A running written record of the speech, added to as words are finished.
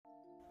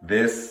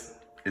This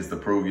is the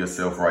Prove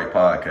Yourself Right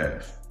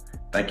podcast.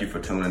 Thank you for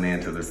tuning in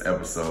to this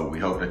episode. We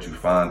hope that you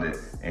find it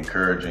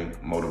encouraging,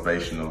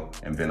 motivational,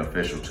 and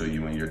beneficial to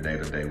you in your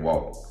day-to-day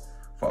walk.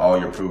 For all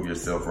your Prove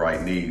Yourself Right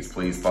needs,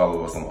 please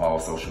follow us on all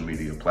social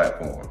media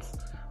platforms.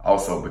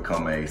 Also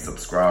become a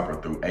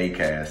subscriber through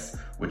Acast,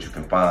 which you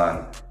can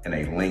find in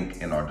a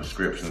link in our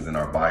descriptions and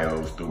our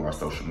bios through our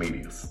social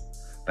medias.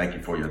 Thank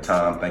you for your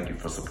time. Thank you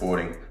for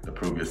supporting the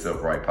Prove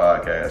Yourself Right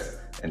podcast.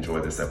 Enjoy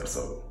this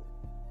episode.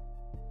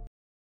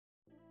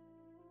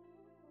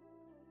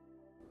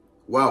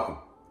 Welcome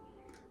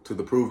to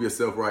the Prove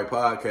Yourself Right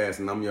podcast,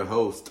 and I'm your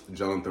host,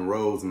 Jonathan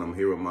Rose, and I'm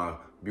here with my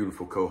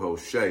beautiful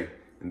co-host, Shay,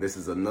 and this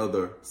is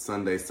another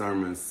Sunday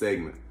sermon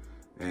segment,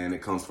 and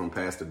it comes from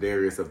Pastor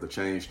Darius of the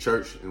Change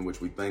Church, in which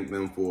we thank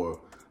them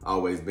for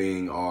always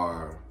being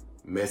our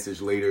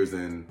message leaders,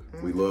 and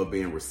we love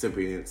being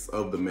recipients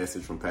of the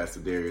message from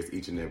Pastor Darius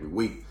each and every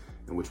week,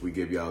 in which we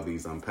give y'all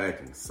these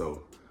unpackings.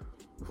 So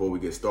before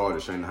we get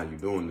started, Shayna, how you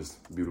doing this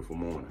beautiful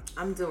morning?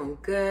 I'm doing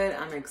good.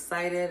 I'm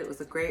excited. It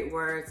was a great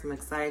word, so I'm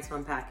excited to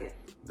unpack it.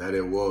 That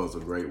it was a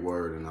great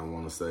word, and I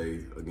want to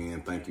say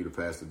again, thank you to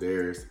Pastor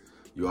Darius.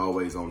 You're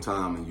always on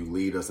time, and you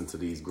lead us into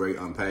these great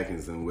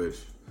unpackings in which,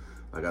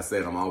 like I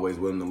said, I'm always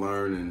willing to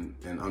learn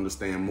and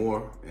understand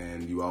more,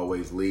 and you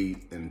always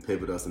lead and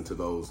pivot us into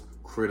those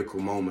critical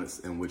moments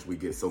in which we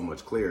get so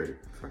much clarity.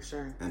 For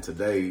sure. And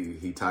today,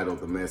 he titled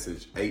the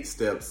message, 8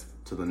 Steps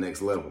to the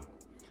Next Level.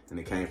 And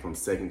it came from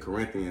 2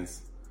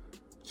 Corinthians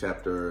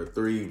chapter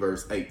 3,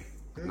 verse 8.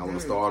 And I want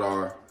to start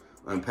our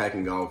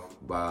unpacking off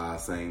by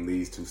saying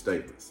these two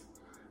statements.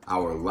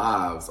 Our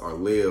lives are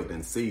lived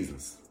in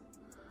seasons,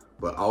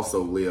 but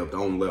also lived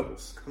on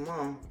levels. Come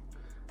on.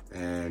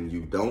 And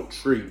you don't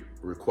treat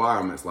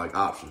requirements like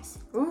options.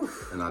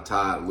 Oof. And I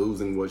tied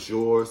losing what's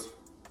yours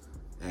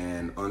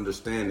and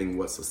understanding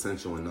what's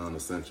essential and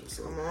non-essential.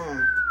 So, Come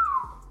on.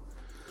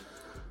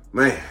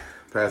 Man,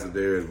 Pastor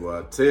Darius, boy,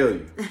 I tell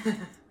you.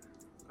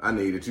 I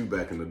needed you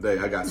back in the day.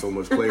 I got so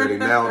much clarity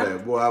now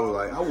that, boy, I was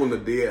like, I wouldn't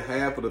have did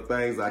half of the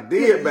things I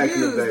did back in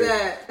the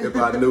day if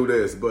I knew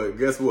this. But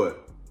guess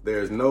what?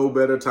 There's no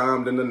better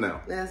time than the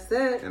now. That's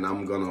it. And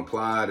I'm going to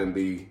apply it and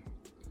be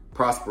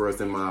prosperous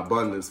in my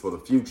abundance for the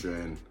future.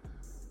 And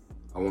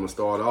I want to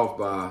start off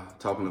by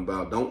talking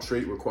about don't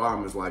treat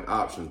requirements like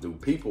options. Do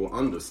people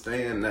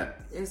understand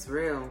that? It's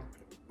real.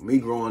 Me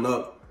growing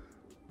up,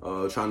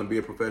 trying to be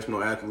a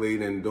professional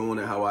athlete and doing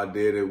it how I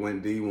did it,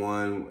 went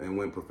D1 and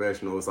went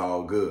professional, it's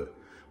all good.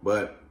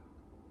 But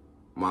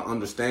my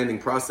understanding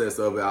process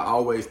of it, I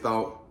always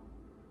thought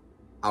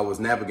I was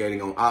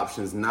navigating on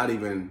options, not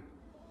even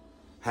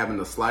having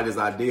the slightest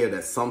idea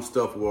that some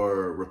stuff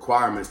were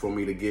requirements for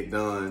me to get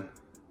done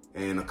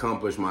and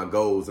accomplish my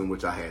goals in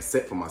which I had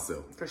set for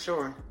myself. For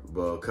sure.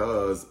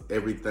 Because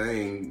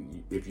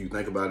everything, if you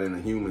think about it in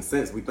a human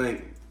sense, we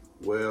think,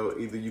 well,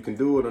 either you can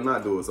do it or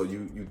not do it. So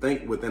you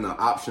think within an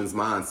options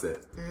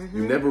mindset.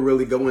 You never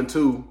really go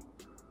into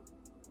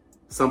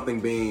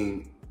something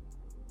being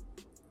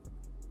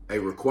a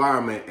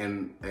requirement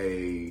and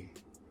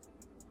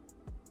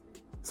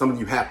something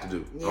you have to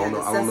do. Yeah, I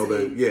don't know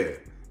that. Yeah,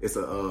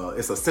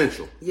 it's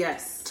essential.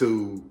 Yes.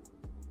 To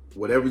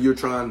whatever you're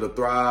trying to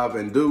thrive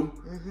and do,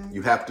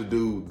 you have to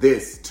do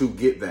this to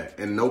get that.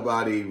 And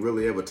nobody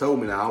really ever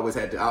told me that. I always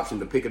had the option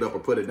to pick it up or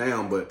put it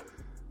down, but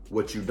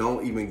what you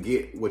don't even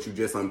get, what you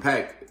just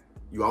unpacked,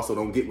 you also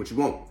don't get what you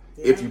want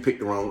if you pick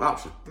the wrong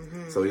option.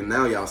 So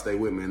now y'all stay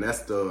with me, and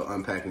that's the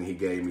unpacking he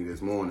gave me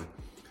this morning.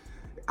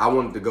 I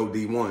wanted to go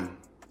D1.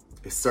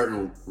 It's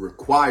certain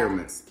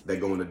requirements that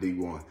go into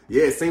D1.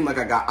 Yeah, it seemed like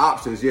I got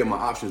options. Yeah, my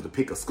options to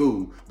pick a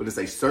school, but it's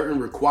a certain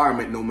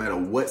requirement no matter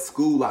what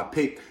school I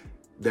pick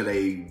that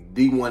a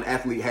D1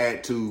 athlete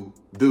had to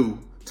do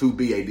to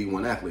be a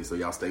D1 athlete. So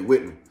y'all stay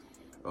with me.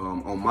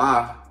 On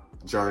my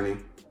journey,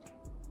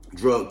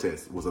 drug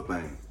test was a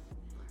thing.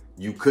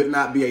 You could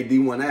not be a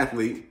D1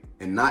 athlete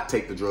and not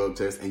take the drug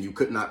test, and you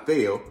could not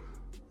fail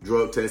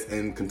drug test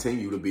and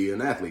continue to be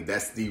an athlete.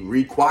 That's the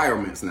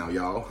requirements now,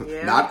 y'all.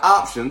 Yeah. Not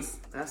options.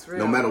 That's real.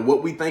 No matter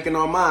what we think in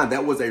our mind,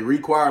 that was a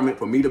requirement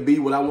for me to be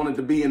what I wanted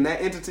to be in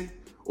that entity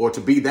or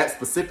to be that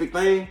specific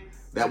thing.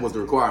 That was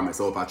the requirement.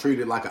 So if I treat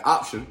it like an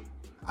option,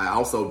 I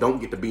also don't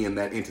get to be in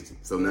that entity.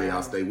 So now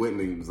y'all stay with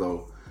me.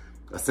 So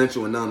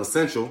essential and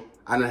non-essential,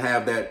 I didn't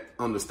have that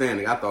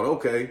understanding. I thought,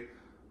 okay,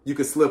 you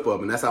can slip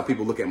up, and that's how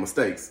people look at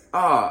mistakes.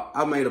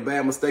 I made a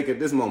bad mistake at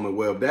this moment.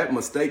 Well, if that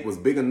mistake was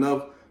big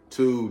enough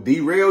to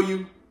derail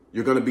you,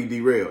 you're going to be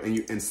derailed.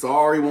 And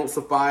sorry won't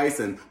suffice,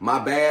 and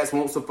my bads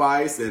won't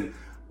suffice, and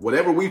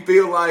whatever we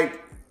feel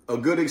like a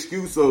good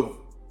excuse of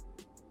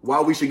why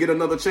we should get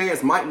another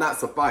chance might not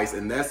suffice.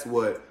 And that's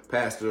what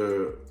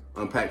Pastor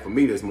unpacked for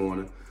me this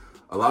morning.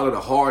 A lot of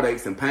the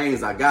heartaches and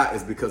pains I got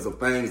is because of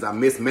things I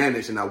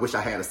mismanaged and I wish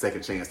I had a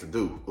second chance to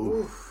do.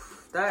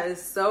 Oof, that is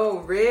so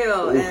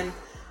real. Oof. And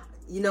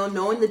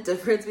knowing the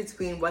difference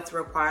between what's a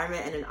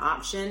requirement and an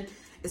option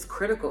is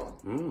critical.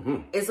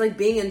 It's like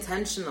being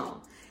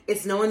intentional.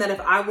 It's knowing that if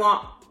I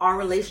want our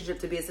relationship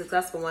to be a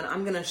successful one,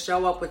 I'm going to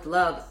show up with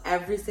love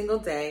every single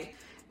day,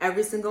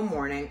 every single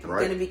morning. I'm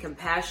going to be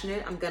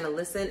compassionate. I'm going to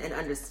listen and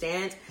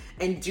understand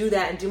and do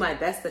that and do my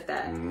best at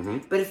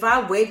that. But if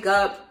I wake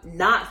up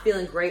not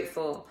feeling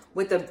grateful,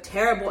 with a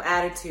terrible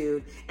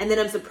attitude, and then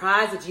I'm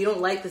surprised that you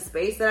don't like the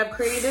space that I've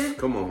created.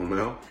 Come on,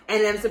 Mel.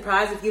 And I'm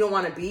surprised if you don't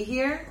want to be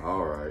here.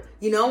 All right.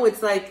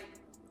 It's like,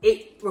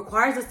 it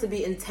requires us to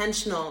be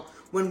intentional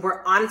when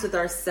we're honest with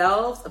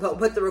ourselves about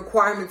what the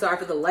requirements are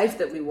for the life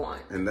that we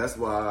want. And that's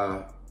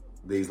why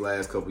these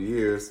last couple of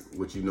years,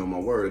 which my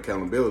word,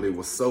 accountability,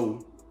 was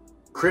so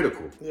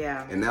critical.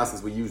 Yeah. And now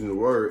since we're using the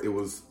word, it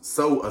was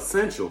so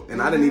essential.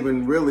 And I didn't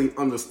even really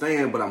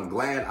understand, but I'm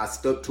glad I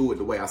stuck to it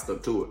the way I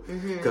stuck to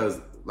it.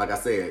 Because like I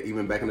said,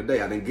 even back in the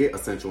day, I didn't get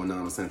essential and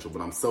non-essential,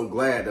 but I'm so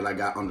glad that I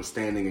got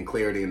understanding and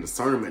clarity and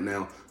discernment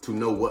now to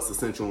know what's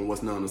essential and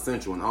what's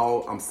non-essential. And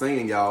all I'm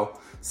saying, y'all,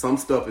 some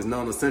stuff is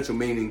non-essential,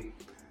 meaning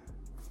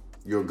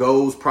your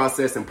goals,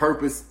 process, and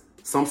purpose.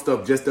 Some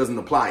stuff just doesn't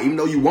apply. Even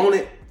though you want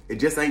it, it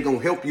just ain't gonna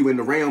help you in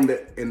the realm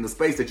in the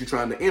space that you're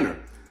trying to enter.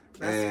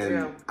 That's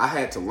real. I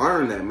had to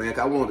learn that, man.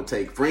 I wanted to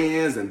take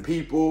friends and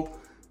people,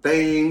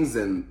 things,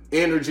 and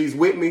energies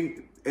with me,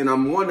 and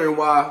I'm wondering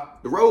why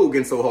the road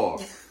getting so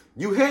hard.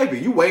 You heavy.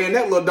 You weighing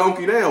that little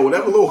donkey down.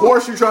 Whatever little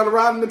horse you're trying to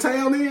ride in the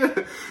town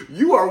in,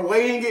 you are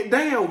weighing it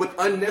down with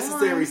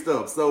unnecessary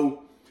stuff.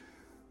 So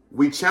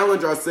we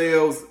challenge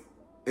ourselves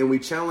and we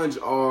challenge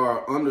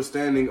our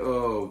understanding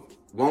of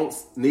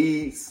wants,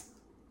 needs,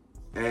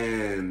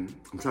 and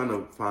I'm trying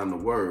to find the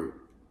word.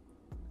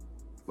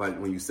 Like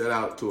when you set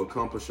out to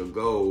accomplish a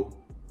goal,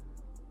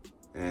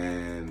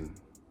 and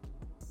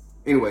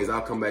anyways,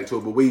 I'll come back to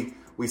it, but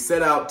we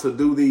set out to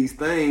do these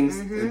things,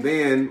 and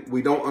then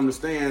we don't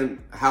understand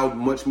how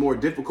much more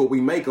difficult we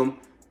make them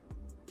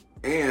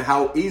and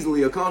how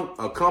easily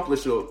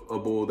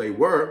accomplishable they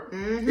were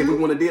if we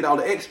would have did all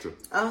the extra.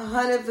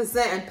 100%.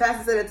 And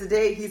Pastor said it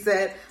today. He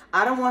said,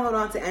 I don't want to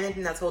hold on to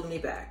anything that's holding me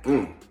back.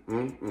 And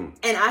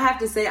I have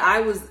to say, I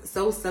was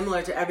so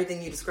similar to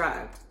everything you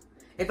described.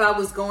 If I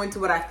was going to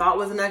what I thought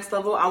was the next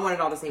level, I wanted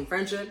all the same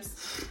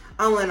friendships.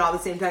 I wanted all the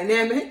same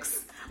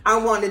dynamics. I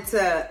wanted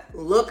to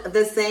look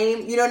the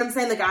same. You know what I'm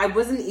saying? Like I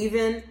wasn't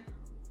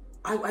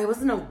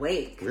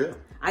awake. Yeah.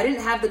 I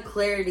didn't have the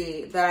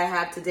clarity that I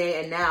have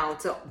today and now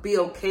to be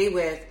okay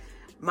with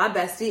my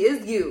bestie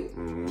is you.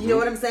 You know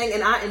what I'm saying?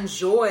 And I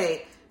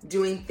enjoy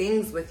doing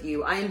things with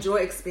you. I enjoy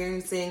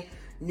experiencing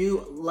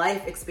new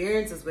life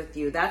experiences with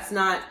you. That's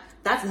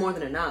more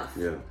than enough.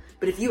 Yeah.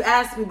 But if you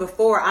asked me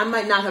before, I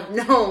might not have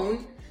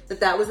known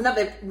that was enough.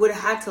 It would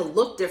have had to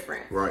look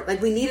different. Right.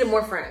 Like we needed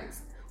more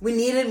friends. We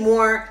needed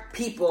more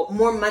people,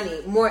 more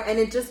money, more. And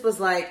it just was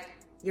like,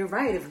 you're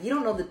right. If you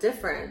don't know the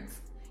difference,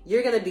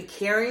 you're going to be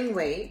carrying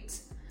weight.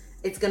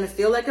 It's going to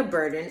feel like a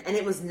burden. And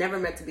it was never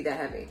meant to be that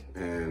heavy.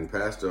 And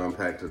Pastor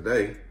unpacked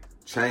today,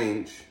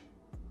 change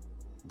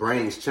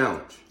brings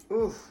challenge.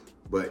 Oof.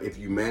 But if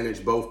you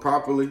manage both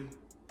properly,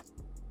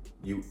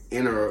 you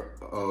enter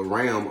a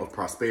realm of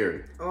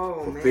prosperity,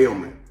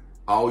 fulfillment. Man.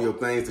 All your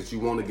things that you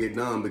want to get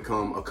done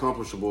become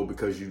accomplishable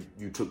because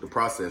you took the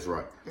process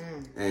right.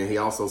 And he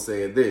also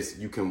said this,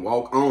 you can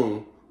walk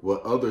on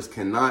what others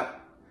cannot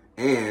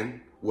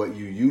and what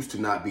you used to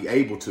not be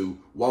able to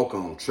walk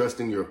on,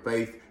 trusting your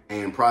faith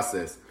and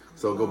process.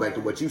 So go back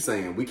to what you're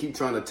saying. We keep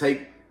trying to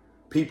take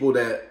people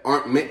that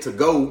aren't meant to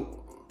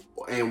go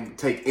and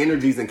take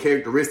energies and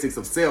characteristics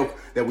of self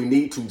that we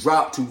need to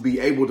drop to be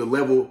able to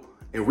level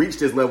and reach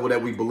this level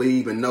that we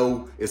believe and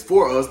know is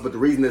for us. But the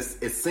reason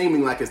it's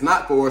seeming like it's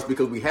not for us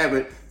because we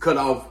haven't cut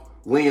off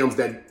limbs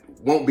that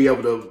won't be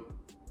able to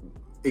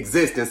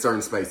exist in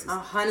certain spaces.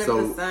 100%.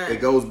 So it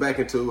goes back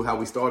into how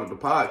we started the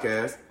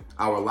podcast.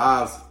 Our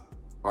lives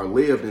are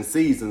lived in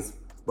seasons,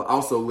 but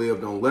also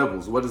lived on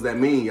levels. What does that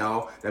mean,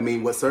 y'all? That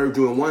means what served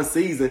you in one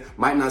season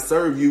might not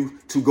serve you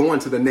to go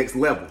into the next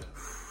level.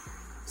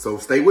 So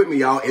stay with me,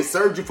 y'all. It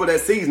served you for that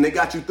season. It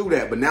got you through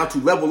that. But now to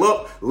level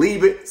up,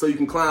 leave it so you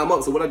can climb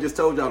up. So what I just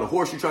told y'all, the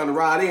horse you're trying to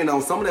ride in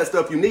on, some of that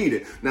stuff you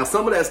needed. Now,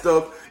 some of that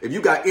stuff, if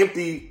you got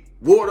empty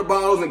water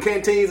bottles and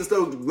canteens and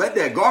stuff, let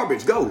that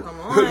garbage go. Come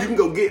on. You can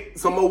go get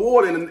some more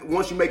water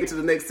once you make it to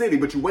the next city.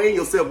 But you weighing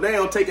yourself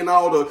down, taking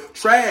all the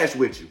trash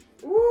with you.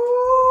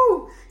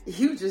 Woo!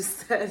 You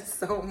just said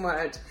so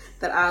much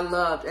that I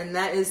loved. And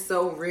that is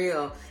so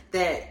real.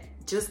 That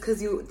just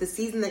because the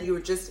season that you were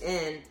just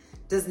in,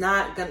 does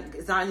not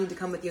need to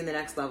come with you in the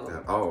next level.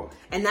 At all.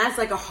 And that's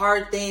like a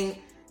hard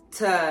thing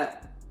to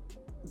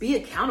be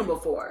accountable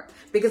for.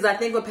 Because I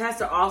think what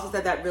Pastor also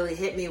said that really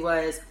hit me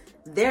was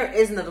there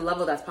is another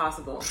level that's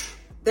possible.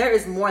 There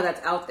is more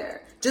that's out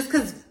there. Just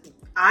because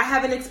I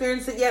haven't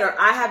experienced it yet or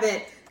I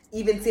haven't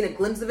even seen a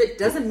glimpse of it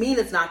doesn't mean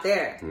it's not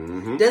there.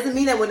 Doesn't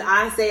mean that when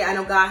I say I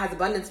know God has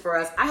abundance for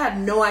us, I have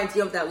no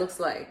idea what that looks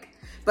like.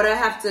 But I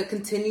have to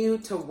continue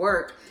to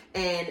work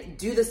and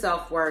do the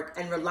self-work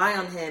and rely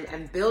on him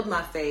and build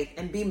my faith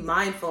and be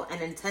mindful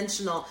and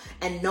intentional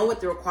and know what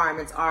the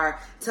requirements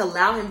are to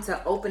allow him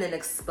to open and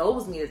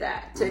expose me to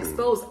that, to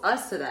expose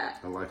us to that.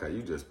 I like how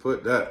you just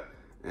put that.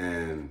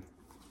 And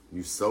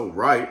you're so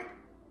right,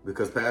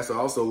 because Pastor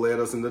also led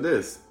us into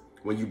this.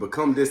 When you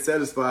become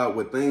dissatisfied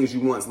with things you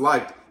once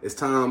liked, it's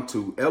time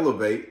to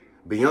elevate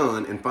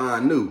beyond and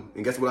find new.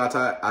 And guess what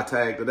I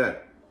tagged to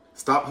that?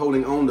 Stop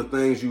holding on to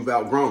things you've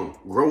outgrown.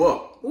 Grow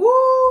up. Woo!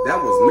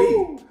 That was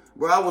me.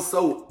 Bro, I was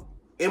so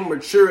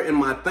immature in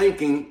my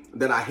thinking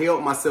that I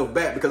held myself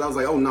back because I was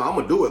like, oh no, I'm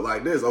gonna do it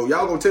like this. Oh,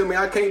 y'all gonna tell me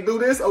I can't do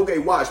this? Okay,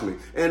 watch me.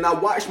 And I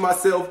watched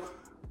myself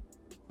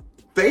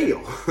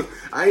fail.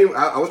 I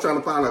was trying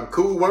to find a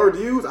cool word to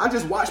use. I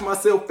just watched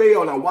myself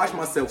fail, and I watched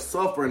myself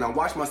suffer, and I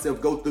watched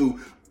myself go through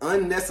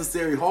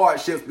unnecessary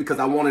hardships because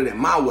I wanted it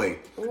my way.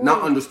 Ooh.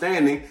 Not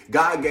understanding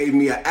God gave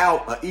me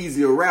an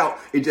easier route.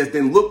 It just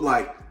didn't look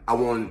like I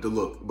wanted it to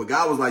look. But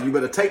God was like, you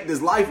better take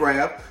this life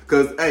raft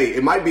because, hey,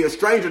 it might be a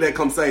stranger that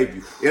come save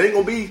you. It ain't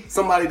going to be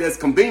somebody that's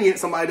convenient,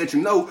 somebody that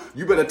you know.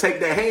 You better take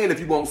that hand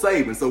if you want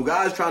saving. So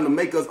God's trying to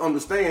make us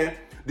understand,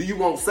 do you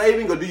want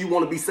saving or do you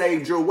want to be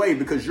saved your way?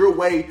 Because your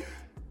way,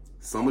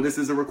 some of this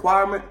is a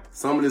requirement,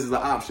 some of this is an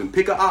option.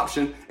 Pick an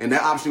option, and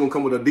that option will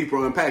come with a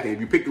deeper unpacking. If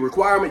you pick the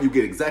requirement, you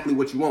get exactly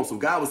what you want. So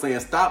God was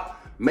saying,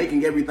 stop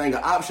making everything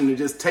an option and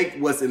just take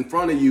what's in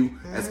front of you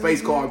as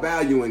face card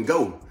value and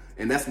go.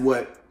 And that's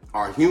what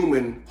our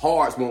human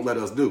hearts won't let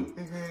us do.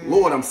 Mm-hmm.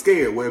 Lord, I'm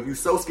scared. Well, if you're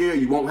so scared,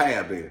 you won't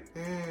have then.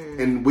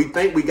 And we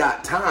think we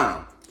got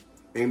time.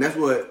 And that's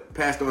what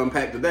Pastor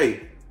unpacked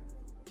today.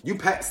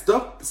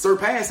 Stuff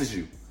surpasses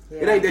you.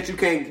 Yeah. It ain't that you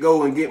can't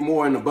go and get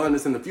more in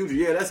abundance in the future.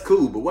 Yeah, that's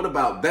cool. But what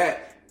about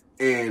that?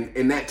 And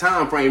in that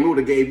time frame, it would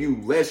have gave you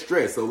less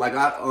stress. So like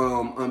I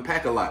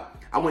unpack a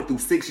lot. I went through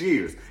 6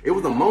 years. It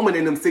was a moment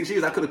in them 6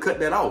 years I could have cut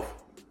that off.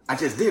 I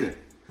just didn't.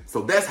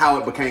 So that's how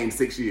it became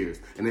 6 years.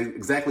 And it's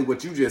exactly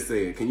what you just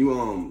said. Can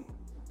you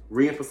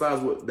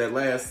re-emphasize what that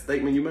last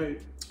statement you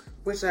made?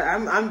 Which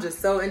I'm just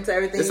so into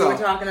everything you were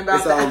talking about.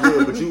 It's all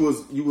good, but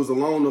you was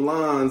along the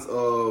lines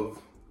of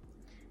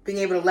being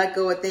able to let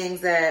go of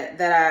things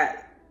that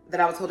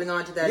I was holding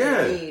on to that I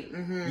didn't need.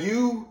 Mm-hmm.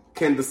 You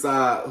can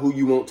decide who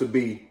you want to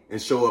be and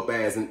show up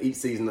as in each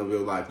season of your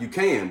life. You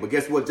can, but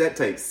guess what that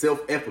takes?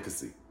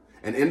 Self-efficacy.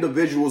 An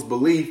individual's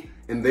belief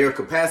in their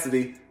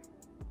capacity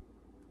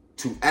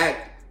to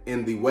act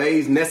in the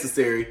ways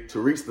necessary to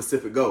reach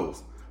specific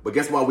goals. But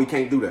guess why we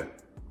can't do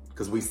that?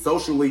 Because we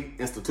socially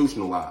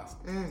institutionalized.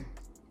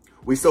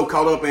 We so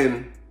caught up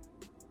in,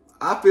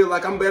 I feel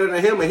like I'm better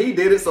than him and he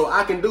did it, so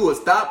I can do it.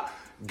 Stop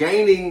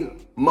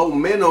gaining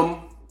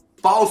momentum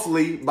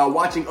falsely by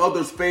watching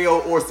others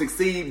fail or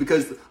succeed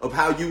because of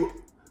how you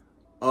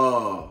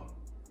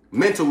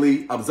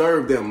mentally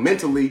observe them,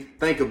 mentally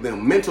think of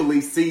them, mentally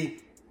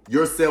see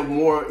yourself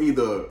more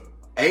either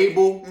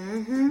able,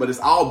 but it's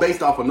all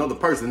based off another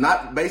person,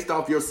 not based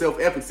off your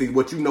self-efficacy,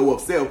 what you know of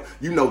self.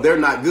 You know they're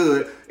not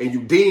good and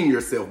you deem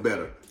yourself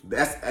better.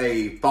 That's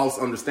a false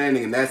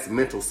understanding, and that's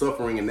mental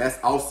suffering, and that's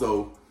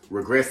also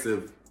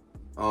regressive.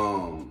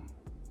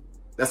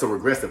 That's a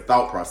regressive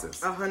thought process.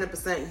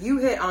 100%. You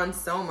hit on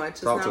so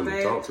much. Talk to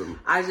me.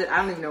 I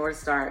don't even know where to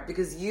start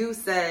because you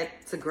said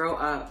to grow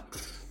up.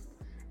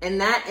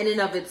 And that in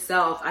and of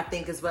itself, I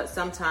think, is what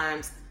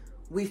sometimes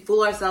we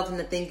fool ourselves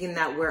into thinking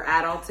that we're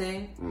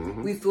adulting.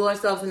 Mm-hmm. We fool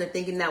ourselves into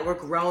thinking that we're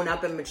grown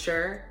up and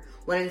mature,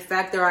 when in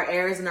fact there are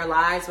areas in our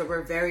lives where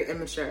we're very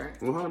immature.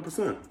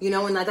 100%. You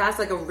know, and that's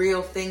like a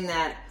real thing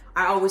that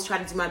I always try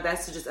to do my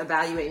best to just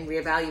evaluate and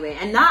reevaluate.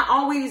 And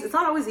it's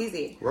not always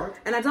easy. Right.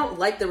 And I don't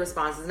like the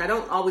responses, and I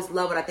don't always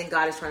love what I think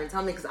God is trying to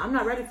tell me because I'm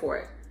not ready for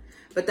it.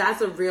 But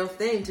that's a real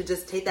thing, to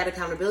just take that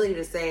accountability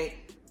to say,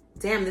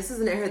 damn, this is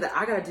an area that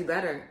I got to do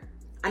better.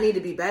 I need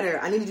to be better.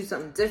 I need to do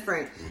something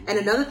different. Mm-hmm. And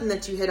another thing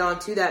that you hit on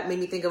too that made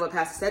me think of what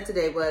Pastor said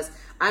today was,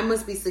 I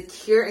must be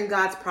secure in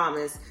God's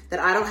promise that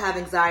I don't have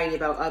anxiety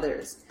about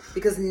others,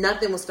 because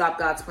nothing will stop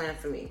God's plan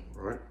for me.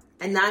 Right.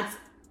 And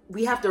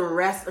we have to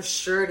rest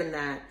assured in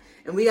that.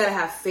 And we got to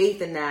have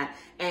faith in that.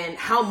 And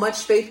how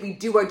much faith we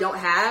do or don't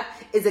have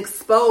is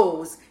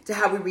exposed to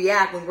how we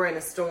react when we're in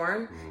a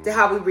storm, to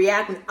how we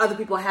react when other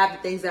people have the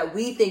things that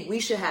we think we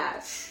should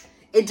have.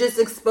 It just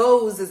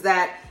exposes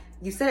that,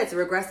 you said it's a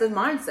regressive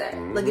mindset.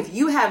 Mm-hmm. Like if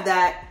you have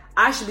that,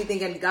 I should be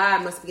thinking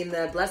God must be in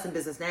the blessing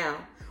business now,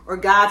 or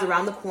God's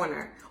around the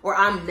corner, or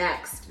I'm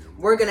next.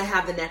 We're going to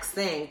have the next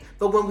thing.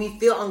 But when we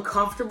feel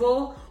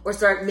uncomfortable or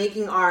start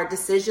making our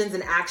decisions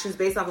and actions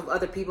based off of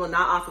other people and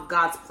not off of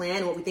God's plan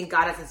and what we think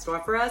God has in store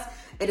for us,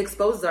 it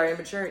exposes our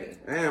immaturity.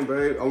 And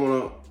babe, I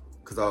want to,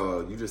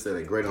 because you just said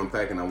a great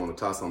unpacking, I want to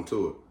toss something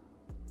to it.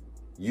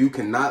 You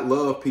cannot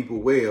love people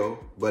well,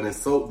 but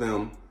insult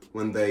them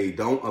when they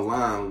don't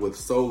align with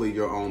solely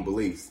your own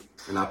beliefs.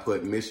 And I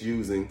put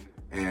misusing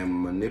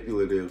and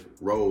manipulative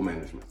role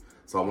management.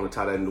 So I want to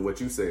tie that into what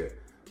you said.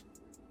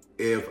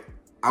 If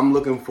I'm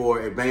looking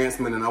for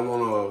advancement and I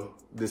want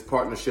this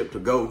partnership to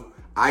go,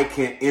 I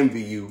can't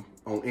envy you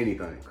on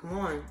anything. Come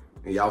on.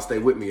 And y'all stay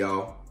with me,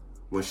 y'all.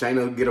 When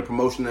Shayna get a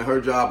promotion at her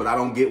job, but I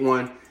don't get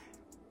one,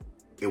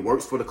 it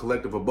works for the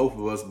collective of both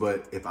of us.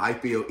 But if I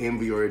feel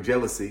envy or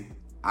jealousy,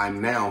 I'm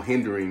now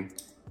hindering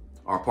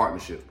our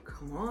partnership.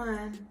 Come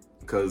on.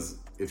 Because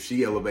if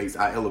she elevates,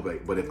 I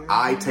elevate. But if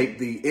I take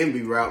the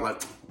envy route,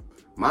 like,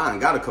 mine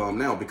gotta come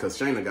now because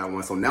Shayna got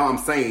one. So now I'm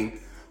saying,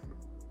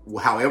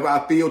 however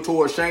I feel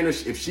towards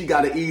Shayna, if she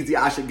got it easy,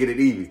 I should get it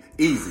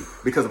easy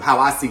because of how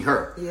I see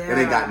her. Yeah. It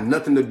ain't got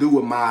nothing to do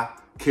with my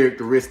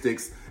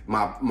characteristics.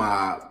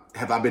 My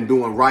have I been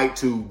doing right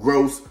to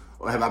gross,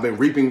 or have I been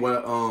reaping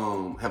what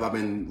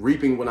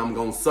I'm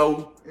gonna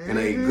sow in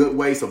a good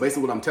way? So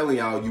basically, what I'm telling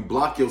y'all, you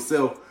block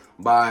yourself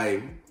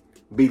by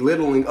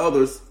belittling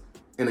others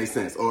in a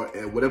sense, or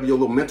whatever your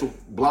little mental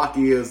block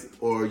is,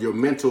 or your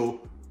mental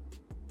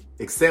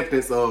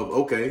acceptance of,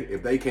 okay,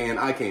 if they can,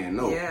 I can.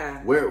 No.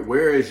 Yeah.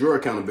 Where is your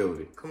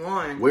accountability? Come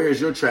on. Where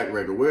is your track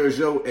record? Where is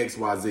your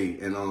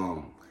XYZ? And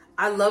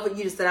I love what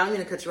you just said. I don't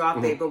mean to cut you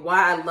off, babe, but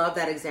why I love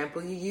that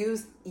example you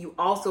use, you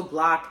also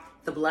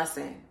block the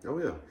blessing. Oh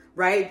yeah.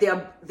 Right?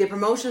 The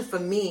promotion for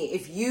me,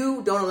 if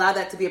you don't allow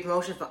that to be a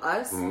promotion for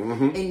us,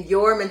 in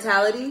your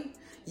mentality,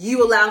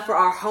 you allow for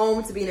our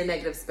home to be in a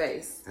negative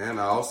space. And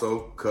I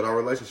also cut our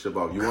relationship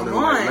off. You wonder,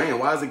 like, man,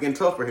 why is it getting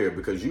tougher here?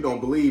 Because you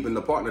don't believe in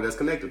the partner that's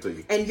connected to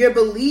you. And your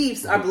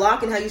beliefs are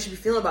blocking how you should be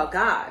feeling about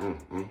God.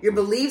 Your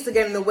beliefs are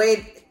getting in the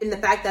way in the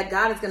fact that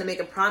God is going to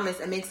make a promise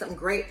and make something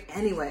great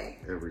anyway.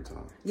 Every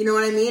time. You know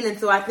what I mean? And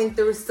so I think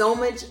there was so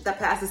much that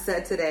Pastor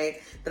said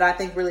today that I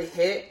think really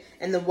hit.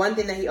 And the one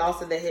thing that he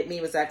also that hit me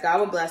was that God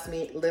will bless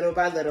me little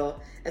by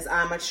little as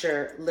I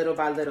mature little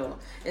by little.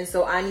 And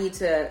so I need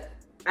to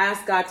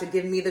ask God to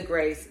give me the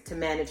grace to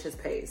manage his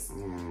pace,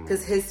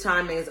 because his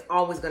timing is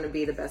always going to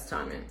be the best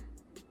timing.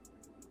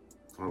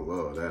 I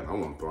love that. I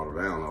want to throttle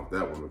down off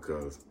that one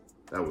because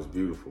that was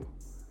beautiful.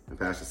 And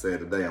Pastor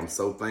said today, I'm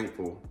so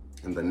thankful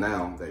in the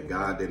now that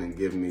God didn't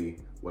give me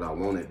what I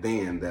wanted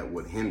then that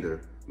would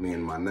hinder me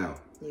in my now.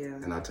 Yeah.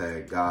 And I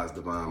tag God's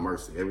divine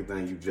mercy.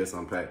 Everything you just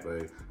unpacked,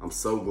 babe. I'm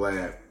so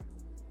glad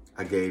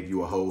I gave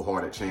you a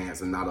wholehearted chance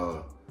and not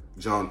a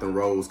Jonathan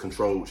Rose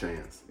controlled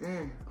chance.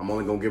 I'm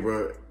only going to give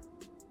her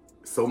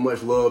so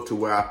much love to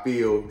where I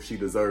feel she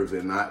deserves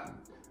it, not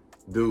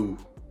do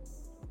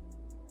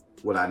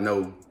what I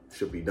know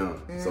should be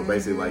done. So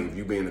basically, like, if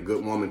you being a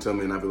good woman to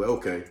me and I be like,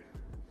 okay,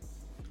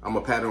 I'm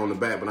gonna pat her on the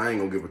back, but I ain't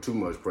gonna give her too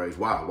much praise.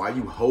 Why? Why are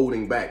you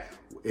holding back?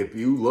 If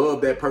you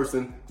love that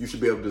person, you should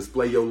be able to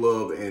display your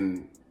love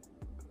in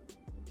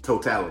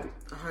totality.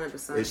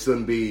 100%. It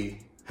shouldn't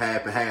be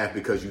half and half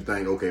because you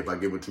think, okay, if I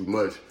give her too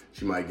much,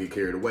 she might get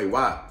carried away.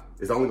 Why?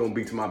 It's only gonna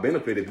be to my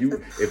benefit. If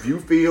you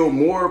feel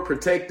more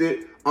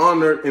protected,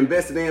 honored,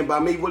 invested in by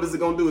me, what is it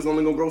gonna do? It's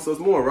only gonna grow us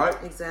more, right?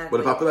 Exactly.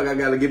 But if I feel like I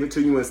gotta give it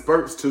to you in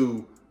spurts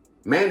to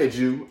manage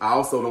you, I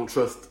also don't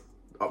trust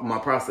my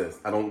process.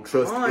 I don't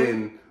trust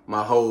in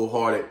my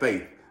wholehearted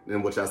faith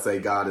in which I say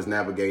God is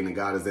navigating and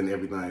God is in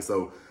everything.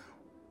 So,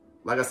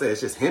 like I said,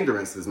 it's just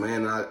hindrances,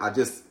 man. I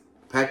just,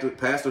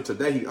 Pastor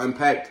today, he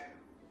unpacked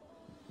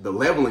the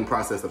leveling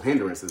process of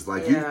hindrances.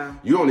 Like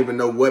you don't even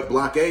know what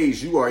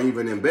blockades you are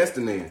even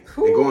investing in.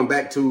 And going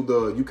back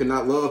to you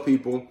cannot love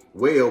people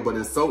well, but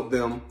insult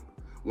them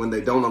when they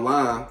don't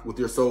align with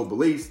your soul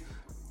beliefs.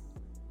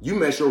 You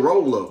mess your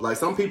role up. Like,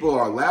 some people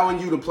are allowing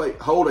you to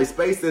hold a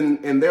space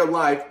in their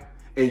life,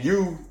 and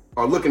you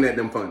are looking at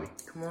them funny.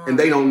 And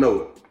they don't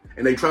know it.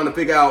 And they trying to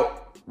figure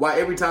out why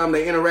every time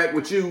they interact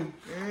with you,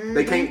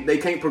 they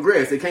can't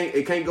progress. It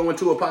can't go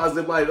into a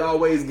positive light.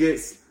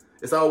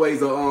 It's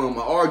always an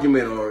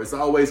argument, or it's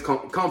always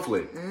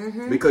conflict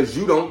because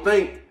you don't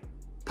think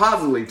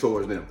positively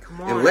towards them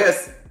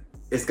unless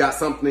it's got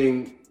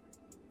something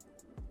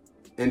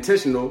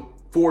intentional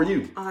for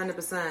you.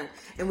 100%.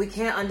 And we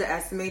can't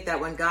underestimate that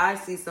when God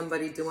sees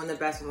somebody doing their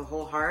best with a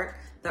whole heart,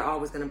 they're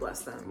always going to bless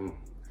them.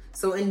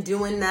 So in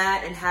doing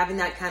that and having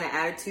that kind of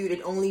attitude,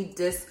 it only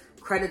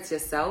discredits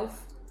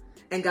yourself,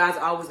 and God's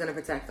always going to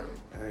protect them.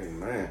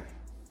 Amen.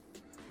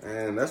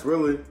 And that's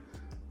really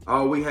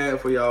all we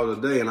have for y'all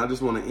today. And I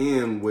just want to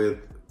end with,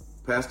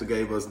 Pastor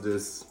gave us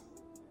this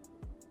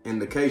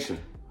indication.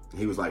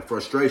 He was like,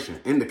 frustration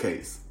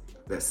indicates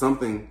that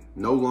something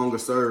no longer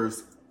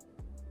serves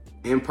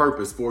in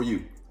purpose for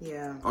you.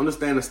 Yeah.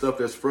 Understand the stuff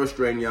that's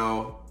frustrating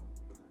y'all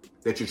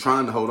that you're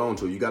trying to hold on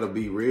to. You got to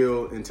be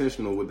real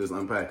intentional with this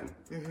unpacking.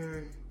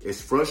 It's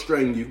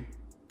frustrating you,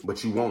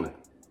 but you want it.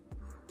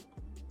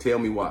 Tell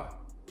me why.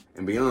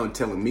 And beyond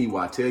telling me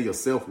why, tell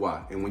yourself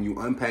why. And when you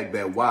unpack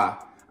that why,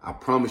 I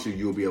promise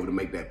you'll be able to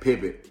make that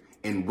pivot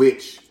in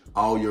which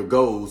all your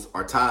goals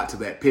are tied to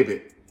that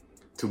pivot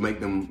to make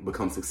them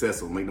become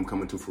successful, make them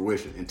come into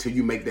fruition. Until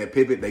you make that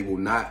pivot, they will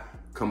not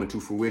come into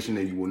fruition,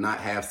 and you will not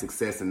have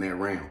success in that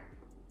realm.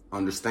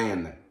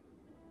 Understand that.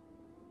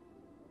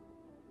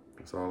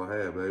 That's all I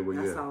have, babe.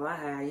 That's all I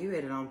had. You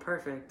hit it on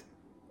perfect.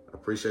 I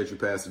appreciate you,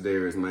 Pastor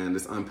Darius, man.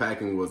 This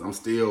unpacking I'm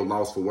still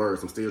lost for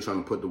words. I'm still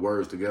trying to put the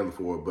words together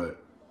for it,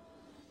 but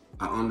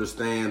I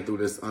understand through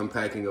this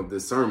unpacking of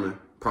this sermon,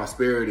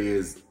 prosperity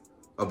is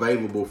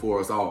available for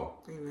us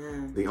all.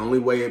 Amen. The only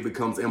way it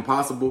becomes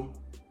impossible,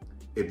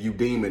 if you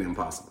deem it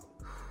impossible.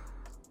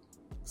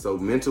 So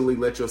mentally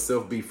let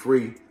yourself be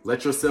free.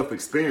 Let yourself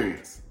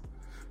experience,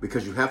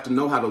 because you have to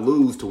know how to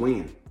lose to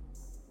win.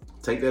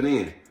 Take that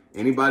in.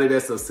 Anybody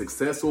that's a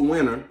successful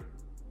winner,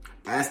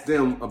 ask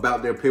them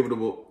about their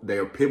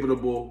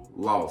pivotable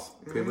loss.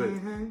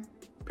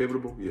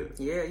 Pivotable? Yeah.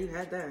 Yeah, you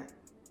had that.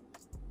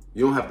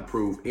 You don't have to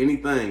prove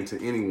anything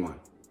to anyone,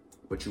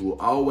 but you will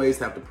always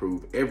have to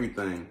prove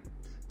everything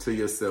to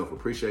yourself.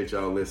 Appreciate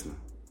y'all listening.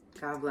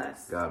 God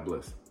bless. God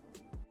bless.